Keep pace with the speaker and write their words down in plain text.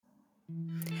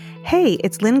Hey,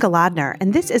 it's Lynn Galadner,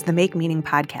 and this is the Make Meaning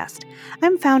podcast.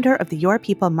 I'm founder of the Your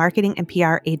People marketing and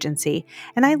PR agency,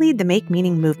 and I lead the Make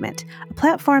Meaning movement, a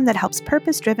platform that helps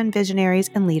purpose-driven visionaries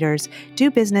and leaders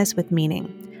do business with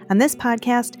meaning. On this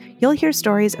podcast, you'll hear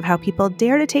stories of how people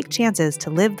dare to take chances to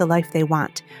live the life they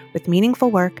want, with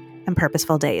meaningful work and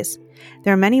purposeful days.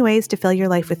 There are many ways to fill your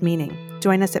life with meaning.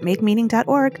 Join us at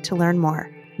makemeaning.org to learn more.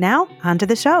 Now, on to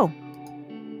the show.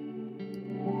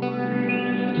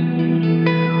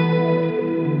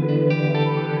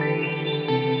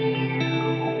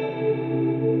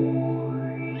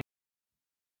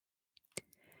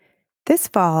 This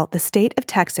fall, the state of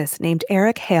Texas named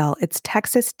Eric Hale its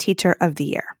Texas Teacher of the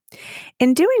Year.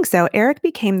 In doing so, Eric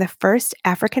became the first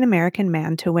African-American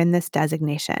man to win this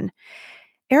designation.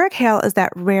 Eric Hale is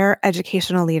that rare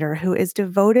educational leader who is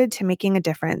devoted to making a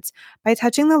difference by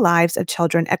touching the lives of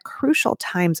children at crucial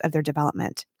times of their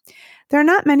development. There are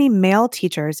not many male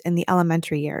teachers in the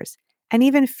elementary years, and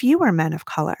even fewer men of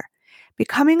color.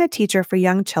 Becoming a teacher for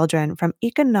young children from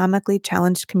economically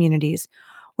challenged communities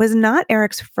was not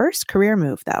Eric's first career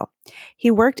move, though.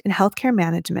 He worked in healthcare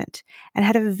management and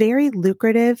had a very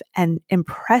lucrative and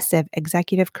impressive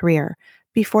executive career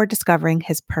before discovering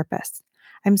his purpose.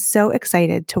 I'm so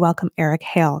excited to welcome Eric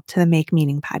Hale to the Make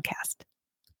Meaning podcast.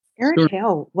 Eric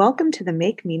Hale, welcome to the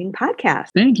Make Meaning podcast.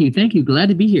 Thank you. Glad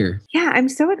to be here. Yeah, I'm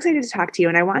so excited to talk to you.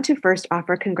 And I want to first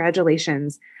offer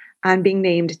congratulations on being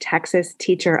named Texas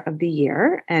Teacher of the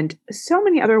Year and so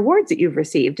many other awards that you've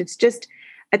received. It's just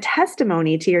a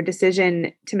testimony to your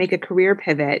decision to make a career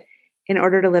pivot in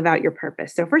order to live out your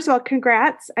purpose. So first of all,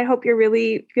 congrats. I hope you're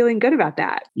really feeling good about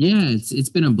that. Yeah, it's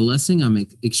been a blessing. I'm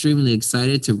extremely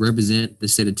excited to represent the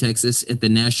state of Texas at the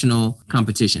national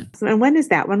competition. And when is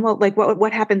that? When will,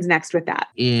 what happens next with that?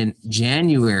 In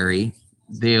January,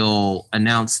 they'll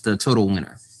announce the total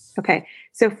winner. Okay.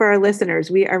 So for our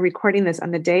listeners, we are recording this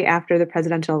on the day after the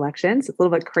presidential elections. It's a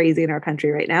little bit crazy in our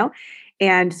country right now.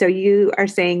 And so you are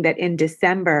saying that in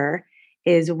December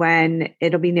is when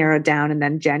it'll be narrowed down, and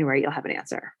then January you'll have an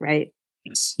answer, right?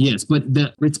 Yes. But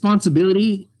the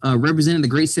responsibility representing the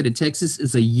great state of Texas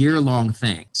is a year-long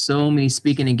thing. So many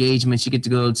speaking engagements. You get to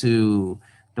go to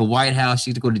the White House.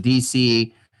 You get to go to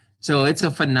D.C. So it's a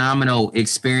phenomenal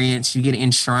experience. You get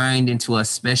enshrined into a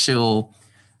special,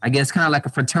 I guess, kind of like a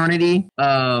fraternity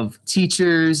of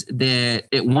teachers that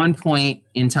at one point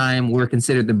in time were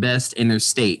considered the best in their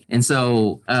state. And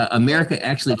so America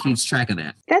actually keeps track of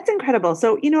that. That's incredible.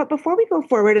 So, you know what, before we go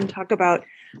forward and talk about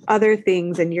other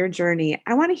things in your journey,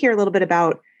 I want to hear a little bit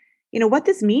about, what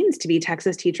this means to be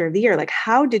Texas Teacher of the Year. Like,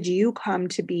 how did you come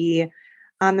to be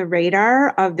on the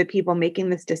radar of the people making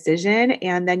this decision?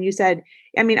 And then you said,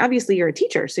 obviously you're a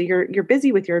teacher, so you're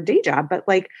busy with your day job, but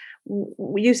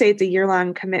you say it's a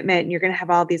year-long commitment and you're going to have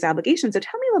all these obligations. So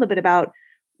tell me a little bit about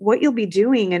what you'll be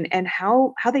doing and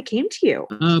how they came to you.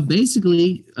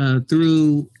 Basically,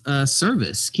 through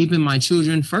service, keeping my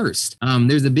children first.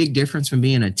 There's a big difference from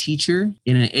being a teacher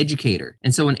and an educator.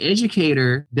 And so an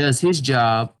educator does his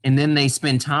job, and then they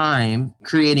spend time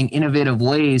creating innovative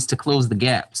ways to close the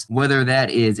gaps, whether that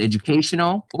is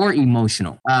educational or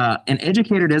emotional. An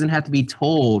educator doesn't have to be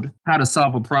told how to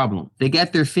solve a problem. They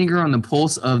got their finger on the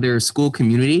pulse of their school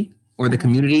community or the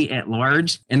community at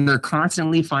large, and they're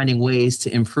constantly finding ways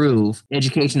to improve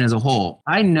education as a whole.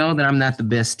 I know that I'm not the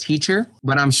best teacher,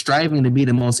 but I'm striving to be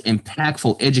the most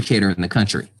impactful educator in the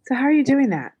country. So how are you doing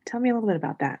that? Tell me a little bit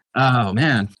about that. Oh,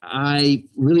 man. I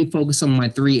really focus on my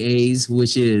 3 A's,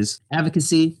 which is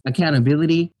advocacy,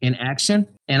 accountability, and action.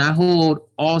 And I hold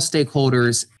all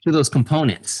stakeholders to those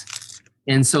components.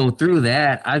 And so through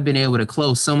that, I've been able to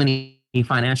close so many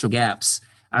financial gaps.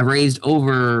 I've raised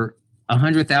over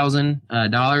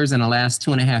 $100,000 in the last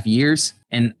 2.5 years.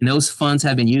 And those funds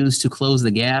have been used to close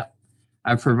the gap.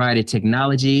 I've provided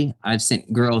technology. I've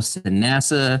sent girls to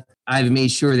NASA. I've made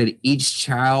sure that each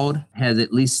child has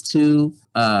at least 2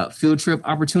 field trip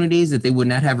opportunities that they would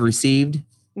not have received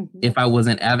if I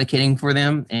wasn't advocating for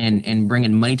them and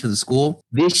bringing money to the school.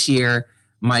 This year,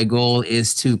 my goal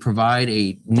is to provide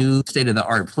a new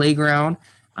state-of-the-art playground.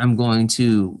 I'm going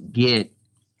to get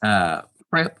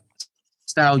prep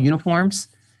style uniforms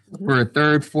for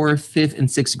 3rd, 4th, 5th, and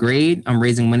 6th grade. I'm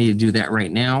raising money to do that right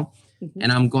now.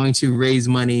 And I'm going to raise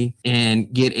money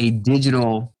and get a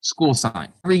digital school sign.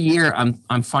 Every year,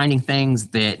 I'm finding things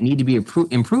that need to be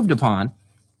improved upon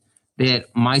that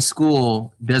my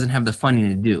school doesn't have the funding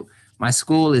to do. My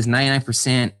school is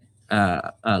 99%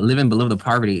 living below the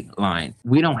poverty line.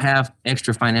 We don't have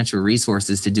extra financial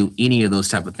resources to do any of those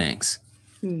type of things.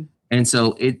 And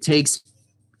so it takes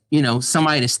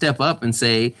somebody to step up and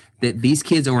say that these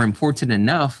kids are important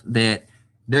enough that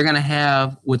they're going to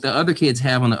have what the other kids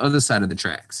have on the other side of the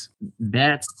tracks.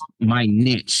 That's my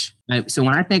niche. So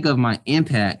when I think of my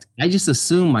impact, I just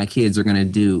assume my kids are going to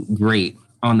do great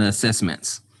on the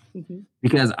assessments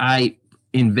because I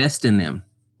invest in them.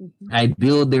 I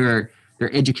build their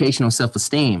educational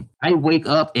self-esteem. I wake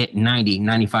up at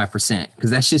 95%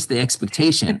 because that's just the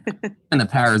expectation and the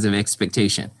powers of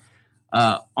expectation.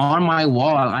 On my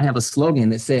wall, I have a slogan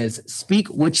that says, speak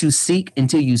what you seek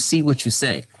until you see what you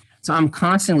say. So I'm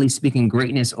constantly speaking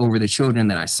greatness over the children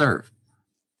that I serve.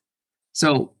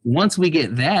 So once we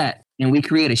get that and we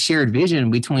create a shared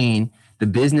vision between the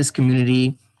business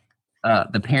community,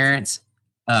 the parents,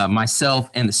 myself,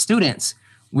 and the students,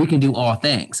 we can do all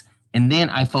things. And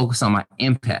then I focus on my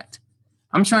impact.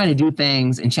 I'm trying to do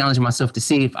things and challenge myself to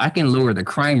see if I can lower the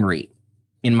crime rate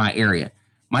in my area.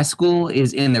 My school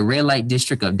is in the red light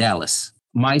district of Dallas.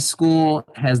 My school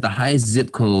has the highest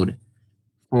zip code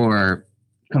for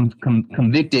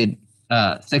convicted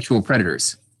sexual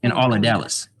predators in all of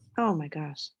Dallas. Oh my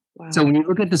gosh. Wow. So when you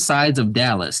look at the size of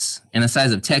Dallas and the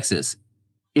size of Texas,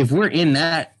 if we're in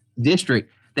that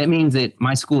district, that means that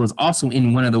my school is also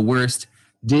in one of the worst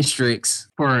districts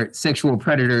for sexual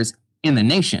predators in the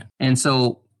nation. And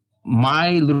so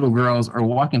my little girls are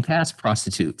walking past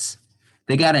prostitutes.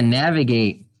 They got to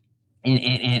navigate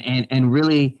and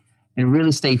really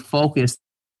stay focused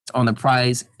on the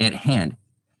prize at hand.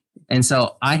 And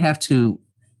so I have to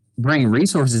bring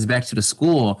resources back to the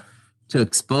school to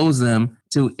expose them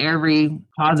to every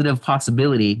positive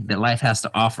possibility that life has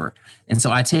to offer. And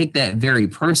so I take that very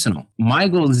personal. My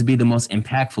goal is to be the most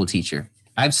impactful teacher.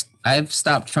 I've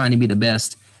stopped trying to be the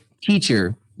best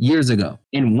teacher years ago.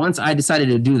 And once I decided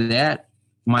to do that,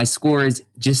 my scores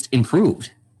just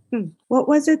improved. What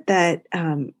was it that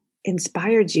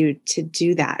inspired you to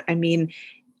do that? I mean,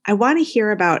 I want to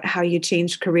hear about how you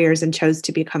changed careers and chose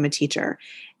to become a teacher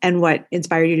and what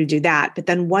inspired you to do that. But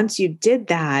then once you did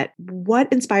that,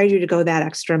 what inspired you to go that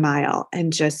extra mile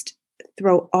and just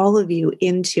throw all of you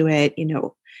into it,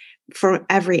 from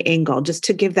every angle, just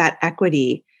to give that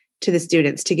equity to the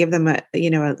students, to give them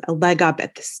a leg up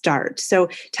at the start. So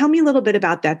tell me a little bit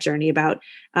about that journey, about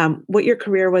what your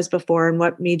career was before and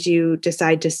what made you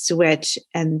decide to switch.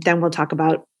 And then we'll talk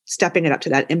about stepping it up to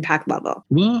that impact level.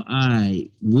 Well, I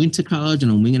went to college on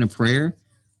a wing and a prayer.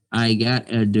 I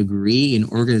got a degree in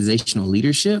organizational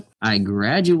leadership. I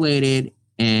graduated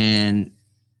and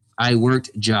I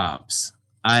worked jobs.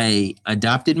 I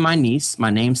adopted my niece,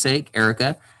 my namesake,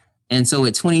 Erica. And so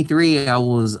at 23, I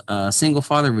was a single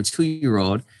father of a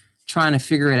 2-year-old trying to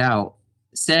figure it out,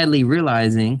 sadly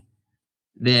realizing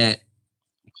that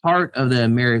part of the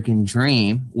American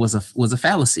dream was a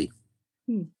fallacy.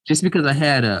 Just because I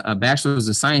had a bachelor's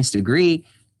of science degree,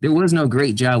 there was no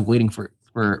great job waiting for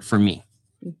me.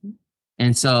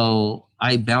 And so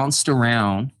I bounced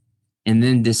around and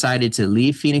then decided to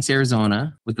leave Phoenix,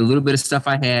 Arizona with a little bit of stuff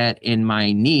I had in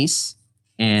my niece,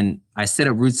 and I set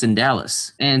up roots in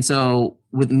Dallas. And so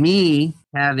with me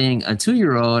having a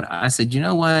 2-year-old, I said, you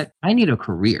know what? I need a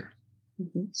career,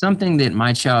 something that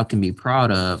my child can be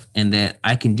proud of and that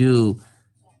I can do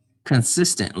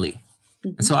consistently.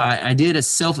 And so I did a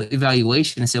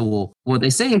self-evaluation and said, well,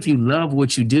 they say if you love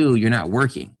what you do, you're not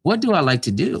working. What do I like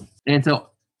to do? And so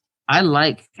I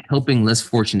like helping less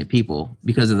fortunate people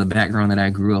because of the background that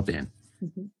I grew up in.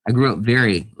 I grew up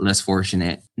very less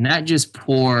fortunate, not just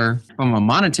poor from a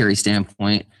monetary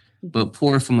standpoint, but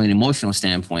poor from an emotional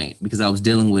standpoint, because I was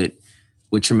dealing with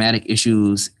traumatic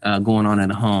issues going on in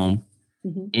the home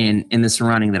and in the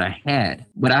surrounding that I had.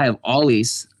 But I have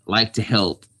always liked to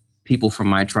help people from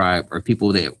my tribe or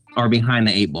people that are behind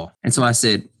the 8 ball. And so I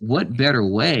said, what better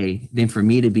way than for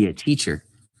me to be a teacher?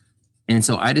 And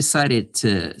so I decided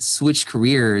to switch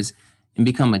careers and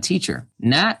become a teacher,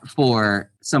 not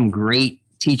for some great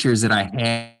teachers that I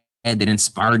had that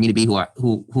inspired me to be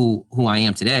who I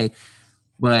am today,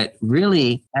 but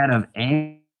really out of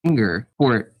anger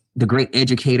for the great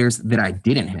educators that I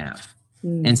didn't have.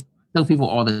 And so I tell people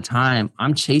all the time,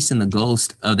 I'm chasing the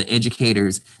ghost of the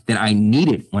educators that I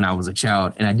needed when I was a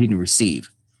child and I didn't receive.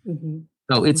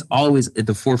 So it's always at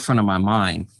the forefront of my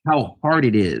mind how hard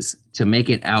it is to make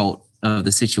it out of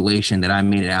the situation that I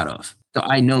made it out of. So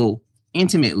I know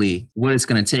intimately what it's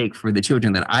going to take for the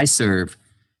children that I serve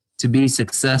to be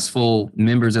successful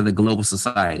members of the global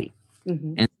society.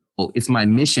 And so it's my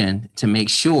mission to make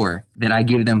sure that I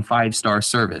give them 5-star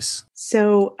service.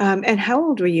 So, and how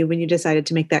old were you when you decided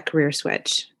to make that career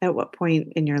switch? At what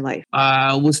point in your life?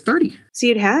 I was 30. So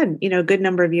you'd had, a good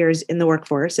number of years in the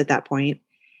workforce at that point.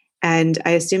 And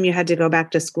I assume you had to go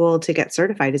back to school to get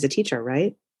certified as a teacher,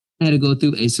 right? I had to go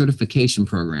through a certification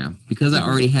program because I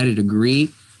already had a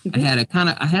degree.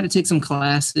 Mhm. I had to take some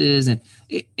classes, and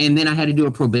then I had to do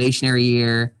a probationary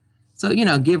year. So,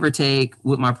 give or take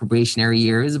with my probationary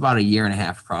year, it was about a year and a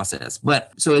half process.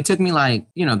 But so it took me like,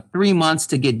 3 months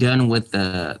to get done with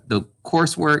the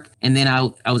coursework. And then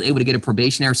I was able to get a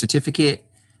probationary certificate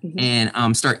Mhm.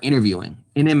 and start interviewing.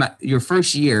 And then your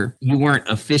first year, you weren't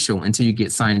official until you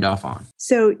get signed off on.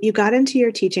 So you got into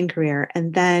your teaching career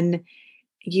and then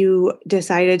you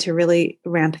decided to really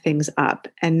ramp things up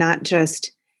and not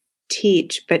just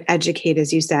teach, but educate,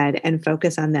 as you said, and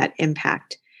focus on that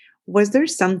impact. Was there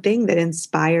something that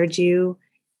inspired you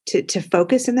to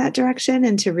focus in that direction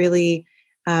and to really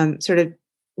sort of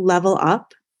level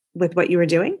up with what you were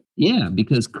doing? Yeah,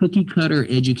 because cookie cutter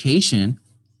education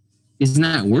is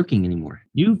not working anymore.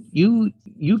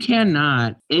 You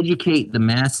cannot educate the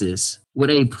masses with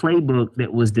a playbook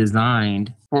that was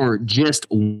designed for just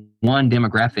one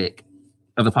demographic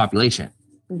of the population.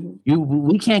 Mhm.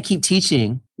 We can't keep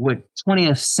teaching with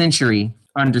 20th century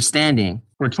understanding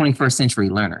for 21st century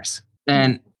learners.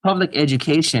 And public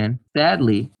education,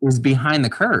 sadly, is behind the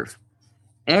curve.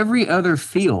 Every other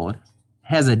field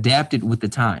has adapted with the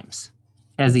times,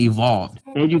 has evolved.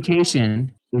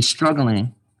 Education is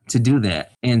struggling to do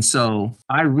that. And so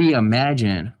I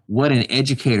reimagine what an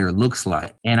educator looks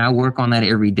like. And I work on that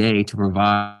every day to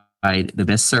provide the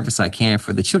best service I can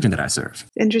for the children that I serve.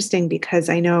 Interesting because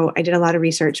I know I did a lot of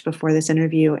research before this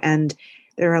interview, and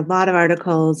there are a lot of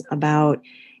articles about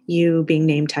you being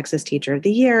named Texas Teacher of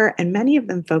the Year, and many of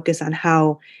them focus on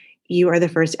how you are the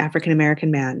first African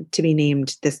American man to be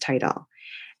named this title.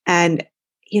 And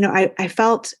I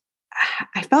felt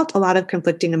a lot of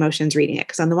conflicting emotions reading it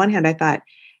because on the one hand I thought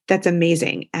that's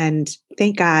amazing and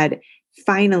thank God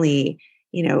finally,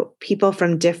 people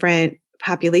from different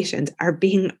populations are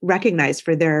being recognized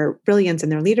for their brilliance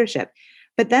and their leadership.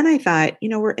 But then I thought,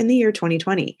 we're in the year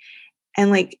 2020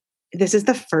 and like this is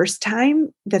the first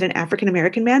time that an African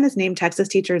American man is named Texas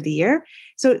Teacher of the Year.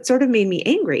 So it sort of made me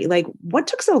angry. Like, what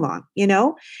took so long,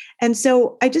 And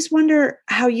so I just wonder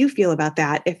how you feel about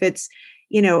that. If it's,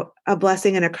 a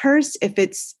blessing and a curse, if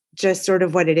it's just sort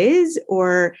of what it is,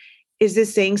 or is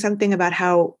this saying something about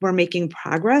how we're making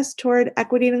progress toward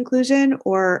equity and inclusion,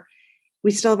 or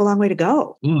we still have a long way to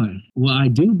go? Boy, well, I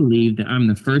do believe that I'm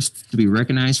the first to be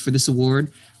recognized for this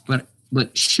award,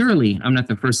 but surely I'm not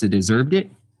the first that deserved it.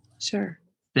 Sure.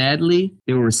 Sadly,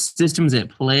 there were systems at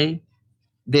play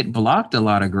that blocked a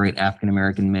lot of great African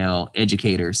American male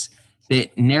educators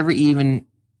that never even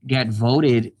got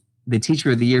voted the teacher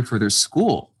of the year for their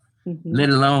school, Mhm. let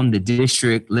alone the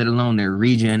district, let alone their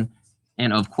region,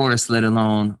 and of course, let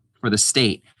alone for the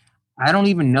state. I don't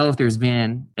even know if there's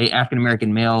been a African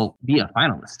American male be a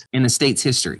finalist in the state's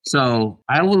history. So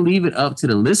I will leave it up to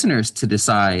the listeners to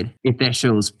decide if that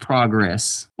shows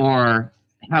progress or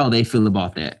how they feel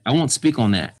about that. I won't speak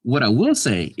on that. What I will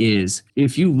say is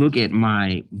if you look at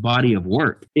my body of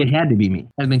work, it had to be me.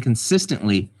 I've been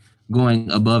consistently going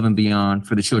above and beyond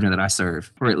for the children that I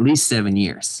serve for at least 7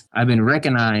 years. I've been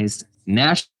recognized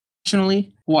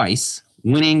nationally twice,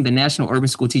 winning the National Urban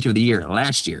School Teacher of the Year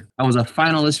last year. I was a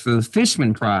finalist for the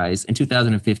Fishman Prize in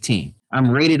 2015. I'm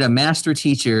rated a master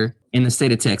teacher in the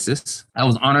state of Texas. I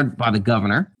was honored by the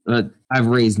governor. I've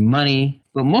raised money,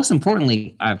 but most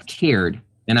importantly, I've cared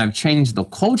and I've changed the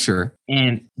culture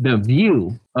and the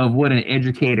view of what an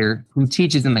educator who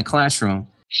teaches in the classroom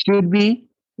should be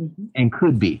Mhm. and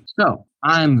could be. So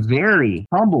I'm very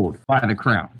humbled by the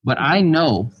crown, but I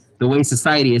know the way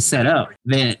society is set up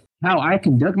that how I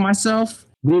conduct myself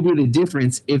will be the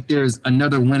difference if there's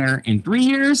another winner in 3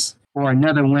 years or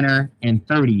another winner in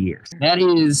 30 years. That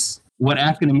is what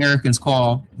African Americans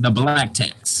call the black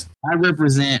tax. I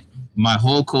represent my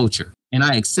whole culture and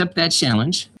I accept that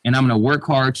challenge and I'm going to work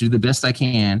hard to do the best I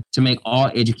can to make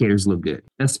all educators look good,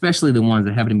 especially the ones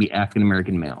that happen to be African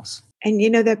American males. And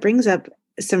that brings up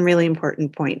some really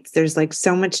important points. There's like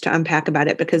so much to unpack about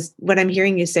it because what I'm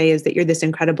hearing you say is that you're this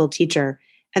incredible teacher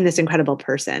and this incredible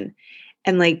person.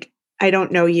 And like, I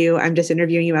don't know you, I'm just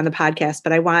interviewing you on the podcast,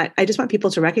 but I just want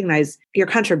people to recognize your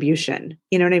contribution.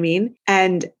 You know what I mean?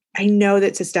 And I know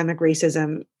that systemic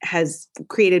racism has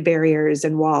created barriers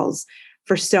and walls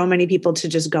for so many people to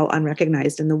just go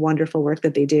unrecognized in the wonderful work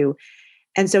that they do.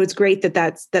 And so it's great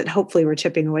that hopefully we're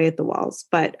chipping away at the walls.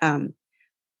 But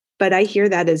I hear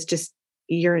that as just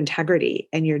your integrity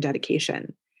and your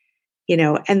dedication,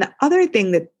 And the other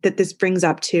thing that this brings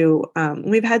up too,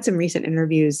 we've had some recent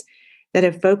interviews that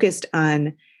have focused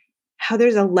on how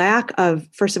there's a lack of,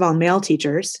 first of all, male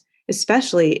teachers,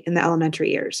 especially in the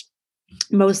elementary years.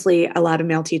 Mostly a lot of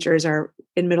male teachers are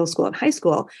in middle school and high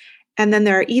school. And then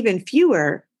there are even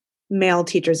fewer male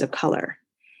teachers of color.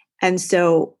 And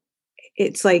so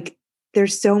it's like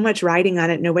there's so much riding on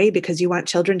it in a way because you want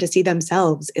children to see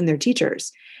themselves in their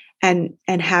teachers and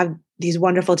have these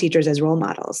wonderful teachers as role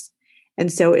models.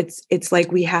 And so it's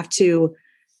like we have to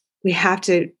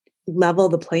level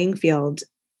the playing field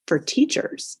for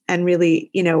teachers and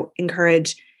really,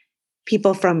 encourage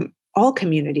people from all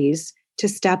communities to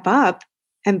step up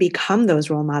and become those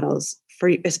role models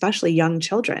for especially young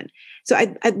children. So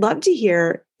I'd love to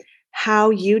hear how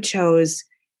you chose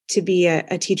to be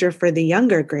a teacher for the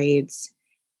younger grades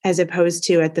as opposed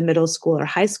to at the middle school or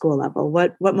high school level.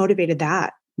 What motivated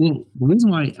that? Well, the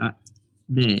reason why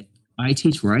I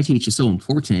teach where I teach is so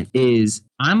important is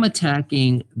I'm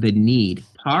attacking the need.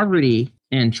 Poverty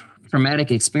and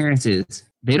traumatic experiences,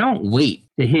 they don't wait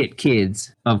to hit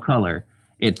kids of color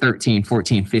at 13,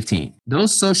 14, 15.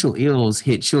 Those social ills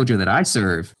hit children that I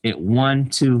serve at 1,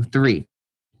 2, 3.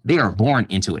 They are born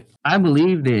into it. I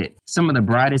believe that some of the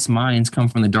brightest minds come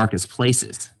from the darkest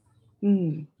places.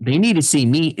 They need to see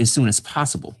me as soon as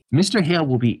possible. Mr. Hale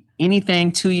will be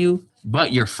anything to you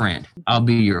but your friend. I'll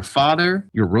be your father,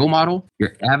 your role model,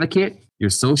 your advocate,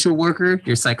 your social worker,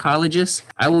 your psychologist.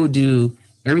 I will do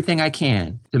everything I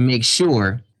can to make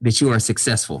sure that you are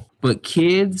successful. But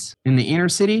kids in the inner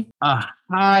city, a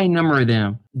high number of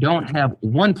them don't have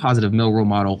one positive male role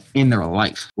model in their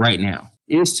life right now.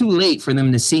 It is too late for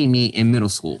them to see me in middle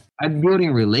school. I'm building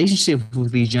a relationship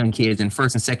with these young kids in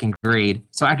first and second grade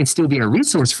so I can still be a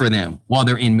resource for them while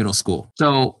they're in middle school.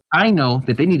 So I know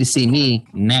that they need to see me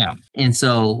now. And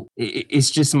so it's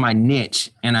just my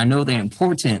niche. And I know the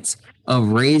importance of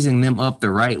raising them up the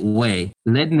right way,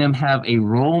 letting them have a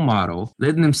role model,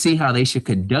 letting them see how they should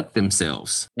conduct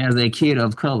themselves as a kid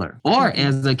of color or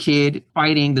as a kid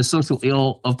fighting the social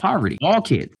ill of poverty. All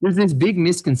kids. There's this big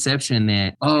misconception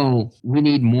that, we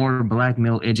need more Black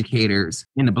male educators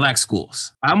in the Black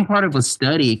schools. I'm part of a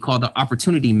study called the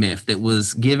Opportunity Myth that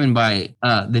was given by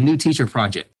the New Teacher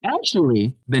Project.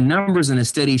 Actually, the numbers in the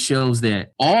study shows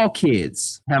that all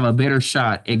kids have a better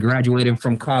shot at graduating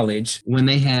from college when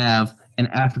they have an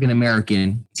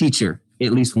African-American teacher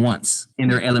at least once in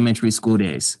their elementary school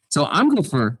days. So I'm good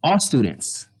for all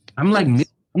students. I'm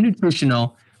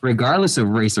nutritional regardless of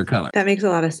race or color. That makes a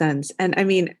lot of sense. And I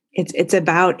mean, it's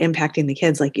about impacting the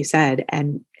kids, like you said,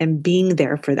 and being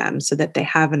there for them so that they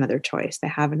have another choice, they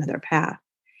have another path.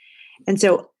 And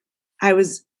so I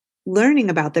was learning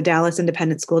about the Dallas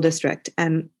Independent School District,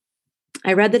 and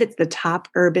I read that it's the top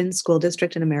urban school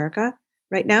district in America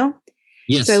right now.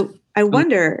 Yes. So I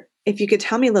wonder if you could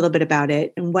tell me a little bit about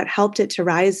it and what helped it to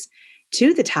rise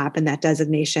to the top in that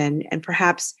designation, and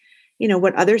perhaps,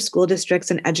 what other school districts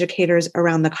and educators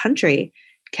around the country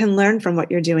can learn from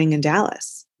what you're doing in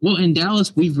Dallas. Well, in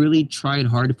Dallas, we've really tried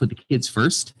hard to put the kids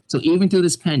first. So even through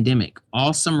this pandemic,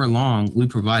 all summer long, we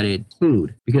provided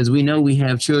food because we know we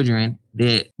have children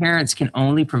that parents can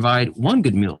only provide one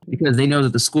good meal because they know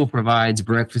that the school provides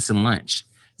breakfast and lunch.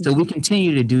 So we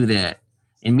continue to do that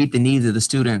and meet the needs of the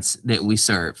students that we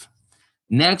serve.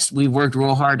 Next, we worked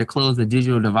real hard to close the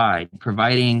digital divide,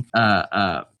 providing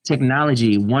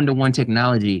technology, one-to-one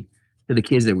technology to the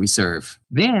kids that we serve.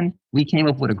 Then we came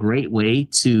up with a great way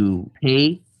to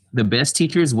pay the best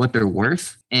teachers what they're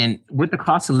worth. And with the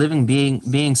cost of living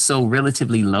being so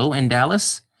relatively low in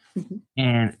Dallas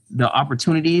and the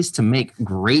opportunities to make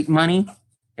great money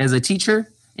as a teacher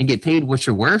and get paid what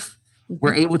you're worth,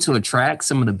 we're able to attract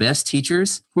some of the best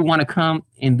teachers who want to come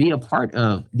and be a part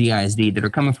of DISD that are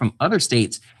coming from other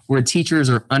states where teachers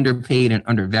are underpaid and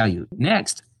undervalued.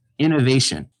 Next,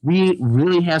 innovation. We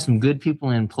really have some good people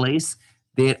in place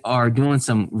that are doing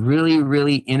some really,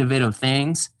 really innovative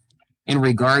things in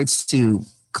regards to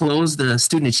close the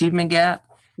student achievement gap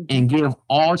and give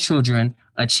all children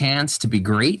a chance to be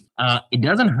great. It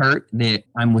doesn't hurt that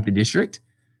I'm with the district.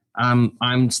 I'm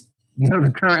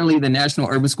currently the National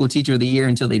Urban School Teacher of the Year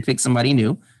until they pick somebody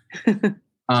new.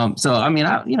 So I mean,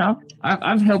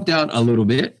 I've helped out a little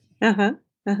bit.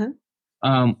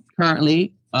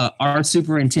 Currently, our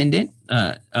superintendent,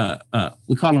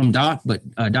 we call him Doc, but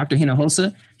Dr.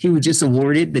 Hinojosa, he was just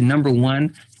awarded the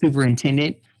 #1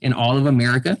 superintendent in all of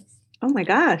America. Oh my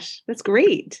gosh, that's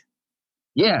great.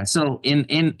 Yeah, so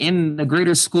in the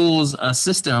greater schools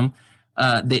system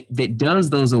that does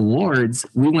those awards,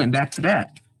 we went back to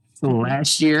that. So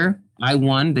last year, I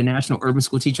won the National Urban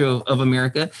School Teacher of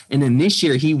America, and then this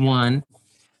year he won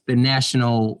the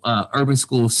National Urban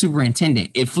School Superintendent.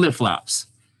 It flip-flops.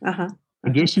 I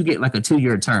guess you get like a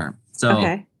 2-year term.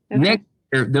 So next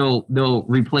year, they'll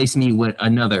replace me with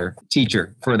another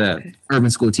teacher for the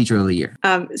Urban School Teacher of the Year.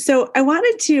 So I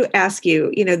wanted to ask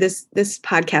you, this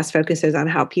podcast focuses on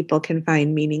how people can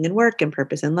find meaning in work and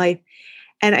purpose in life.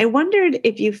 And I wondered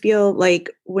if you feel like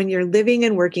when you're living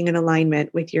and working in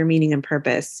alignment with your meaning and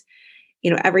purpose,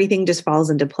 everything just falls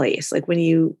into place. Like when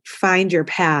you find your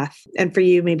path, and for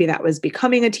you, maybe that was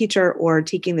becoming a teacher or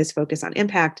taking this focus on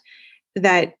impact,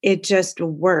 that it just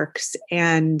works.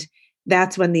 And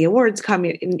that's when the awards come.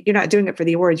 And you're not doing it for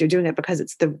the awards. You're doing it because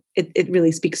it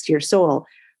really speaks to your soul.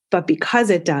 But because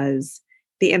it does,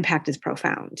 the impact is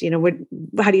profound.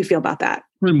 How do you feel about that?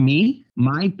 For me,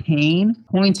 my pain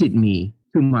pointed me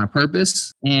to my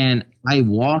purpose, and I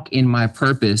walk in my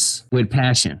purpose with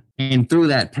passion. And through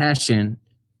that passion,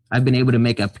 I've been able to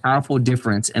make a powerful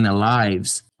difference in the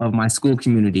lives of my school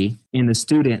community, in the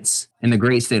students in the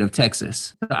great state of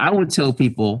Texas. So I would tell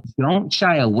people, don't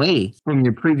shy away from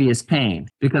your previous pain,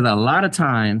 because a lot of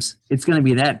times it's going to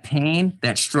be that pain,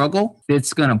 that struggle,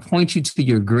 that's going to point you to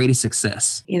your greatest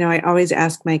success. I always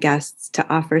ask my guests to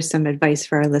offer some advice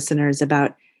for our listeners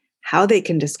about how they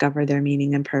can discover their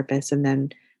meaning and purpose and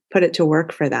then put it to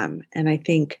work for them. And I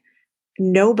think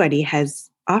nobody has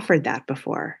offered that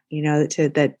before,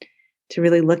 to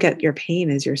really look at your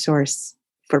pain as your source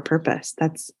for purpose.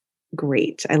 That's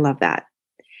great. I love that.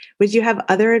 Would you have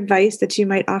other advice that you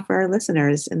might offer our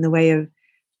listeners in the way of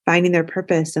finding their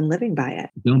purpose and living by it?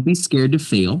 Don't be scared to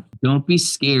fail. Don't be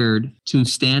scared to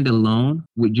stand alone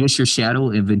with just your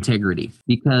shadow of integrity.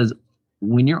 Because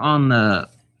when you're on the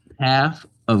path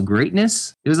of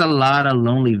greatness, there's a lot of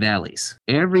lonely valleys.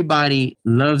 Everybody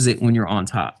loves it when you're on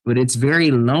top, but it's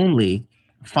very lonely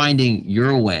finding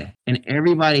your way. And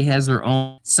everybody has their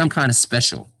own, some kind of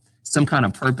special, some kind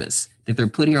of purpose that they're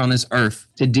put here on this earth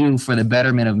to do for the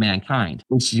betterment of mankind.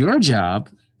 It's your job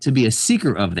to be a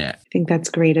seeker of that. I think that's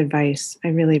great advice. I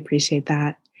really appreciate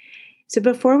that. So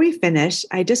before we finish,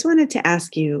 I just wanted to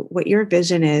ask you what your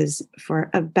vision is for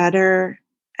a better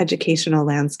educational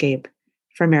landscape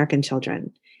for American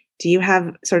children. Do you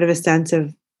have sort of a sense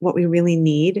of what we really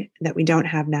need that we don't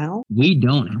have now? We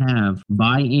don't have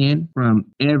buy-in from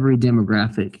every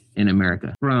demographic in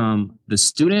America, from the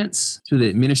students to the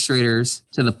administrators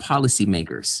to the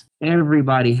policymakers.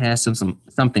 Everybody has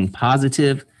something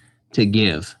positive to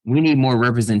give. We need more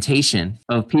representation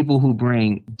of people who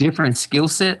bring different skill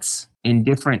sets and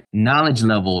different knowledge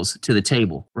levels to the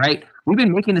table, right? We've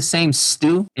been making the same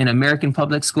stew in American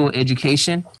public school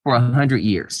education for 100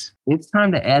 years. It's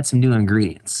time to add some new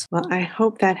ingredients. Well, I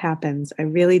hope that happens. I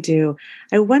really do.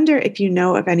 I wonder if you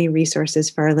know of any resources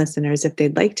for our listeners, if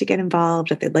they'd like to get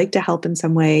involved, if they'd like to help in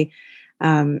some way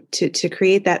to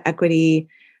create that equity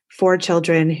for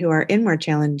children who are in more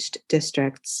challenged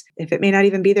districts. If it may not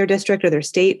even be their district or their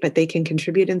state, but they can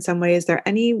contribute in some way, is there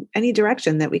any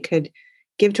direction that we could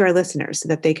give to our listeners so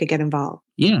that they could get involved?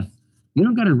 Yeah. You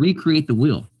don't got to recreate the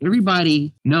wheel.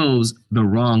 Everybody knows the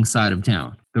wrong side of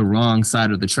town, the wrong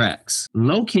side of the tracks.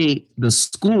 Locate the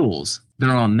schools that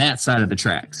are on that side of the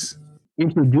tracks.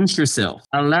 Introduce yourself.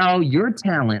 Allow your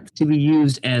talent to be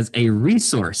used as a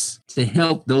resource to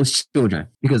help those children,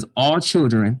 because all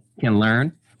children can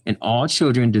learn and all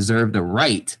children deserve the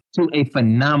right to a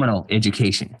phenomenal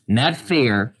education. Not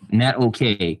fair, not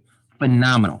okay,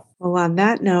 phenomenal. Well, on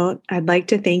that note, I'd like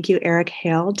to thank you, Eric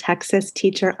Hale, Texas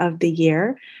Teacher of the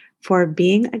Year, for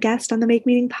being a guest on the Make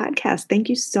Meaning podcast. Thank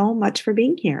you so much for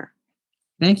being here.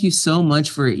 Thank you so much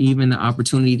for even the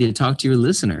opportunity to talk to your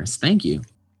listeners. Thank you.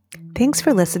 Thanks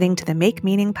for listening to the Make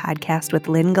Meaning podcast with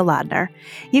Lynn Galadner.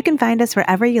 You can find us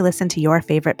wherever you listen to your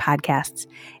favorite podcasts.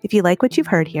 If you like what you've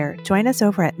heard here, join us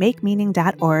over at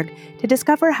makemeaning.org to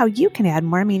discover how you can add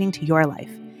more meaning to your life.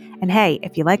 And hey,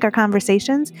 if you like our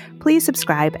conversations, please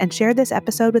subscribe and share this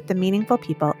episode with the meaningful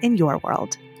people in your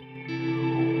world.